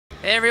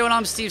Hey everyone,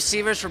 I'm Steve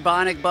Sievers for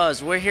Bionic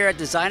Buzz. We're here at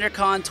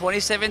DesignerCon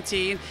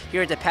 2017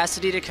 here at the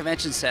Pasadena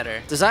Convention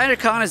Center.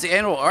 DesignerCon is the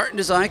annual art and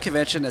design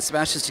convention that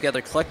smashes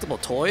together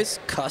collectible toys,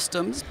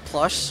 customs,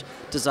 plush,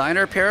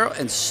 designer apparel,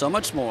 and so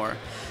much more.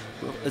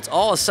 It's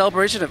all a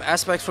celebration of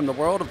aspects from the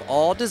world of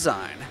all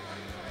design.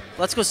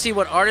 Let's go see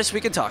what artists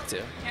we can talk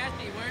to.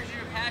 Kathy, where's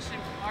your passion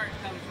for art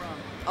come from?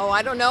 Oh,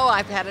 I don't know.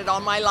 I've had it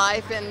all my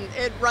life, and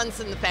it runs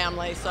in the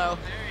family. So,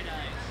 Very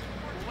nice.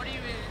 Well, what do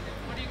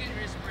you get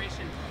your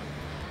inspiration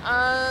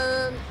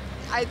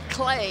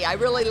clay. I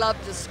really love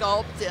to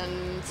sculpt,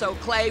 and so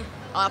clay.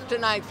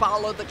 Often I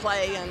follow the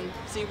clay and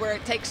see where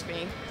it takes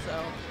me.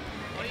 So,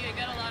 Well, you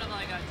got a lot of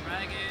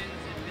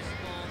dragons and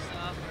mystical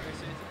stuff.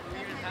 Were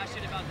you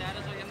passionate about that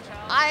as a young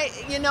child?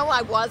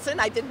 I wasn't.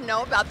 I didn't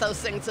know about those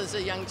things as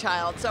a young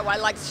child. So I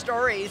liked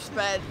stories,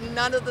 but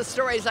none of the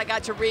stories I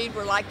got to read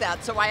were like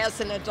that. So as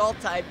an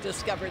adult, I've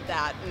discovered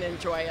that and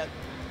enjoy it.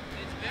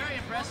 It's very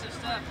impressive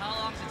stuff. How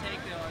long does it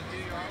take to do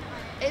your artwork?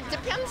 It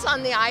depends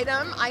on the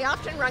item. I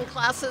often run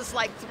classes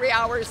like 3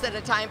 hours at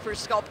a time for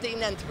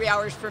sculpting and 3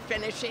 hours for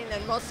finishing,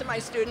 and most of my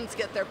students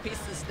get their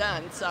pieces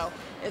done. So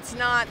it's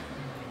not,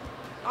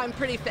 I'm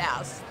pretty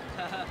fast.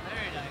 Very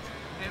nice.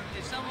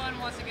 If someone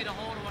wants to get a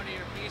hold of one of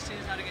your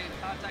pieces, how to get in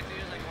contact with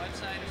you, like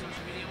website or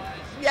social media wise?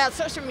 Yeah,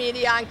 social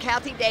media. I'm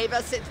Kathy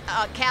Davis. It's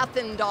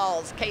Kathin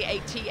Dolls,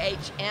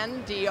 KATHNDOLLS,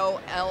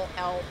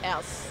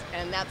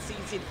 and that's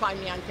easy to find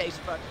me on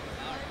Facebook.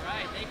 All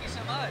right, thank you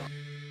so much.